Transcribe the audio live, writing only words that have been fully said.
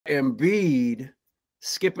Embiid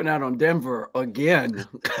skipping out on Denver again.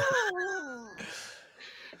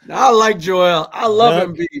 Now, I like Joel. I love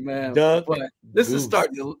Embiid, man. But this is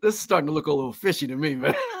starting to look a little fishy to me,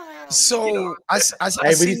 man. So but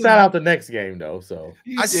he sat out the next game though. So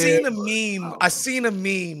I seen a meme. I seen a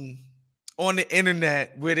meme on the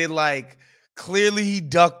internet where they like clearly he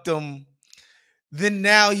ducked him. Then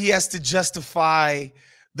now he has to justify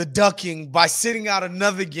the ducking by sitting out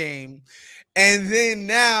another game. And then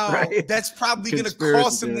now that's probably going to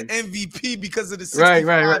cost him the MVP because of the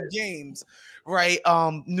 65 games, right?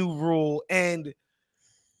 New rule. And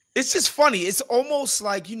it's just funny. It's almost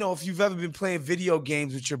like, you know, if you've ever been playing video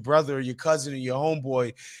games with your brother or your cousin or your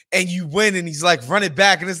homeboy and you win and he's like, run it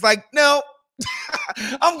back. And it's like, no,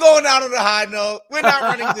 I'm going out on a high note. We're not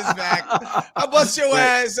running this back. I bust your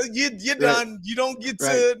ass. You're done. You don't get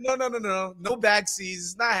to no backseas.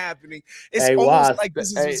 It's not happening. It's almost like this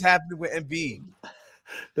is what's happening with Embiid.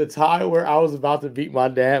 The time where I was about to beat my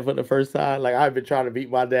dad for the first time, like I've been trying to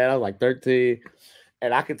beat my dad. I was like 13.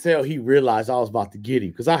 And I could tell he realized I was about to get him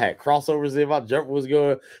because I had crossovers in, my jumper was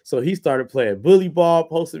going. So he started playing bully ball,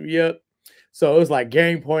 posting me up. So it was like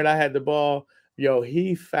game point. I had the ball. Yo,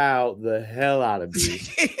 he fouled the hell out of me.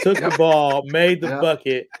 Took the ball, made the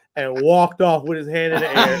bucket, and walked off with his hand in the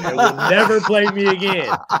air and would never play me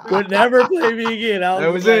again. Would never play me again. I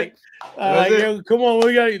was like, yo, come on,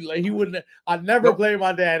 we got. Like, he wouldn't. I'd never play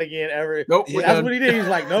my dad again ever. Nope, that's what he did. He's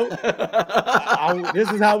like, nope. This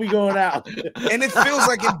is how we going out. And it feels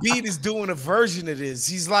like Embiid is doing a version of this.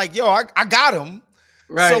 He's like, yo, I got him.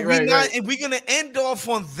 And we're gonna end off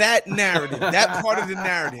on that narrative, that part of the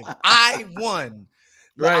narrative. I won.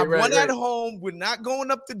 I won at home. We're not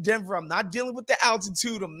going up to Denver. I'm not dealing with the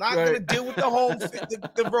altitude. I'm not gonna deal with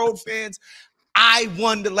the road fans. I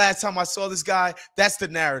won the last time I saw this guy. That's the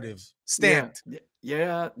narrative. Stamped.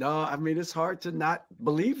 Yeah, no, I mean, it's hard to not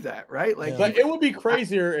believe that, right? Like, but it would be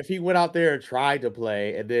crazier if he went out there and tried to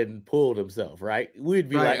play and then pulled himself, right? We'd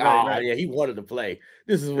be yeah, he wanted to play.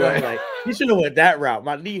 This is what like he should have went that route.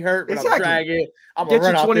 My knee hurt, but I'm dragging. I'm gonna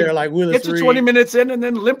run out there like Willis Reed. Get you 20 minutes in and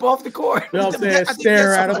then limp off the court. You know what I'm saying?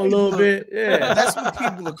 Stare at him a little bit. Yeah, that's what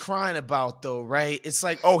people are crying about, though, right? It's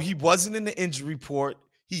like, oh, he wasn't in the injury report.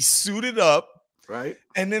 He suited up, right,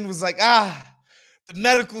 and then was like, the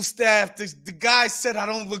medical staff, the guy said I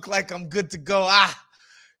don't look like I'm good to go.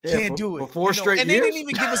 Can't do it. For 4 straight years. And they didn't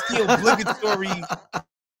even give us the obligatory.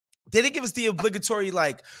 They didn't give us the obligatory,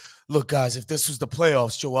 like, look, guys, if this was the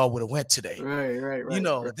playoffs, Joel would have went today. Right. You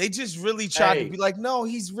know, they just really tried to be like, no,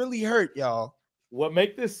 he's really hurt, y'all. What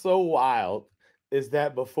makes this so wild is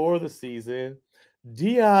that before the season,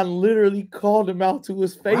 Dion literally called him out to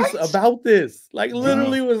his face about this. Like,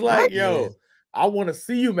 literally was like, yo, I want to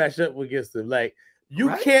see you match up against him. Like, you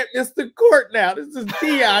can't miss the court now. This is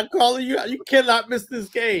Dion calling you out. You cannot miss this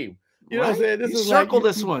game. You know what I'm saying? This is circle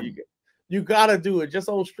like, this one. You gotta do it just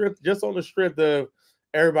on the strength of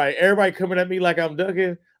everybody coming at me like I'm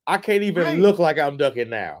ducking. I can't even look like I'm ducking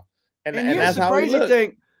now. And that's how we look.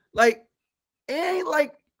 Thing. Like, it ain't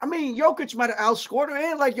like, I mean, Jokic might have outscored him. It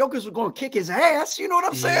ain't like Jokic was going to kick his ass. You know what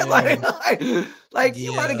I'm saying? Like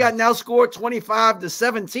you might have gotten outscored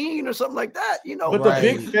 25-17 or something like that. You know. But the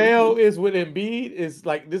big fail is with Embiid is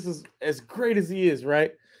like, this is as great as he is,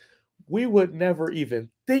 right? We would never even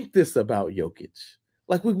think this about Jokic.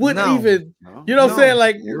 Like, we wouldn't even, you know what I'm saying?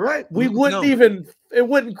 Like, you're right. We wouldn't even, it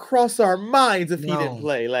wouldn't cross our minds if he didn't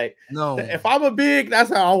play. Like, if I'm a big, that's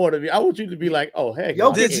how I want to be. I want you to be like, oh, hey,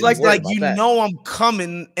 it's like you know I'm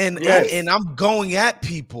coming and I'm going at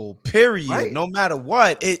people, period, no matter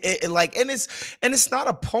what. It's not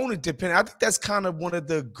opponent dependent. I think that's kind of one of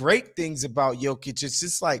the great things about Jokic. It's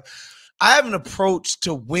just like, I have an approach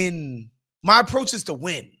to win. My approach is to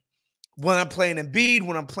win. When I'm playing Embiid,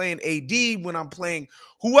 when I'm playing AD, when I'm playing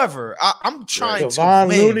whoever, I'm trying to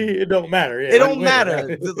win. Looney, it don't matter. Yeah, it don't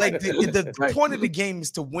matter. The point of the game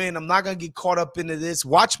is to win. I'm not going to get caught up into this.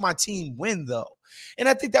 Watch my team win, though. And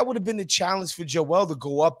I think that would have been the challenge for Joel to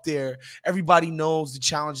go up there. Everybody knows the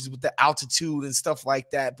challenges with the altitude and stuff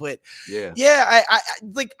like that. But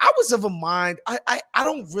I was of a mind. I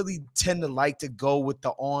don't really tend to like to go with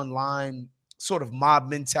the online sort of mob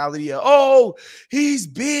mentality of, oh, he's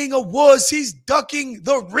being a wuss, he's ducking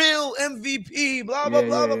the real MVP, blah, blah,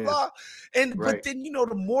 blah, blah. And but then, you know,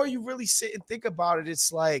 the more you really sit and think about it,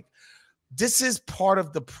 it's like, this is part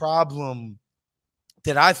of the problem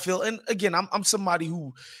that I feel. And again, I'm somebody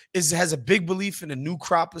who has a big belief in a new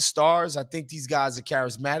crop of stars. I think these guys are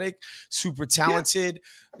charismatic, super talented,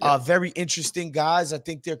 very interesting guys. I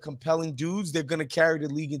think they're compelling dudes. They're going to carry the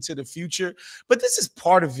league into the future. But this is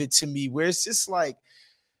part of it to me where it's just like,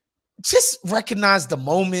 just recognize the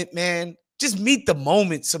moment, man. just meet the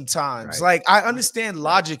moment sometimes. Right. Like, I understand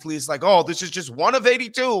logically, it's like, oh, this is just one of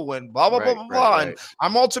 82 and blah, blah, blah, blah, blah. And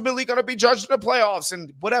I'm ultimately going to be judged in the playoffs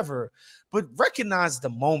and whatever. But recognize the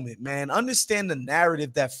moment, man. Understand the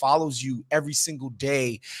narrative that follows you every single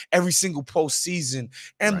day, every single postseason,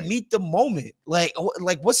 and meet the moment. Like,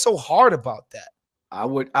 what's so hard about that?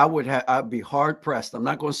 I'd be hard pressed. I'm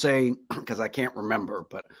not going to say because I can't remember,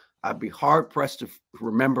 but I'd be hard pressed to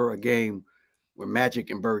remember a game where Magic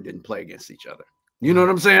and Bird didn't play against each other. You know what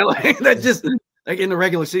I'm saying? Like that, just like in the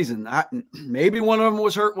regular season. Maybe one of them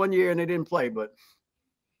was hurt one year and they didn't play, but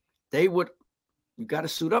they would. You got to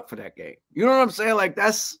suit up for that game. You know what I'm saying? Like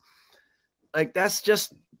that's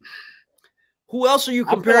just. Who else are you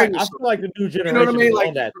comparing? I feel like the new generation, you know what I mean? Like,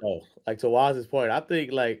 on that though. Like to Waz's point, I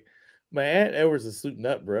think like. Man, Edwards is suiting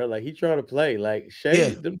up, bro. Like he trying to play. Like Shea,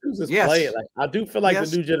 them dudes is playing. Like I do feel like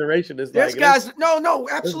the new generation is like guys. No,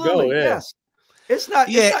 absolutely. Yes. It's not.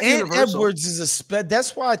 Yeah, it's not and Edwards is a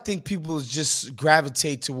that's why I think people just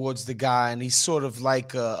gravitate towards the guy, and he's sort of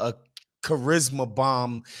like a charisma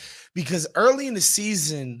bomb, because early in the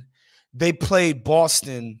season they played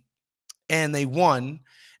Boston and they won.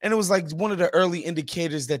 And it was like one of the early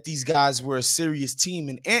indicators that these guys were a serious team.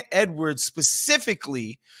 And Ant Edwards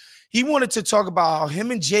specifically, he wanted to talk about how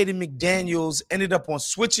him and Jaden McDaniels ended up on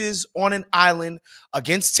switches on an island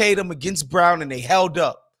against Tatum, against Brown, and they held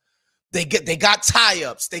up. They got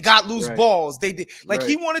tie-ups. They got loose balls. They did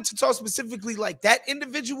he wanted to talk specifically like that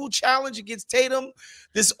individual challenge against Tatum,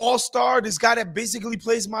 this all-star, this guy that basically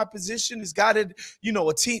plays my position, this guy that,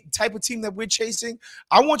 a type of team that we're chasing.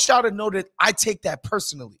 I want y'all to know that I take that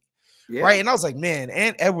personally. Yeah. Right. And I was like, man,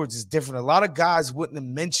 Ant Edwards is different. A lot of guys wouldn't have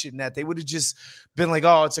mentioned that. They would have just been like,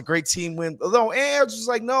 oh, it's a great team win. Although Ant Edwards was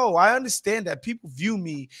like, no, I understand that people view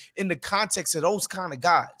me in the context of those kind of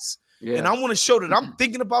guys. Yeah. And I want to show that I'm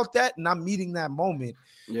thinking about that and I'm meeting that moment.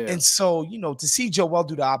 Yeah. And so, to see Joel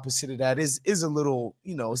do the opposite of that is a little,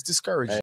 it's discouraging.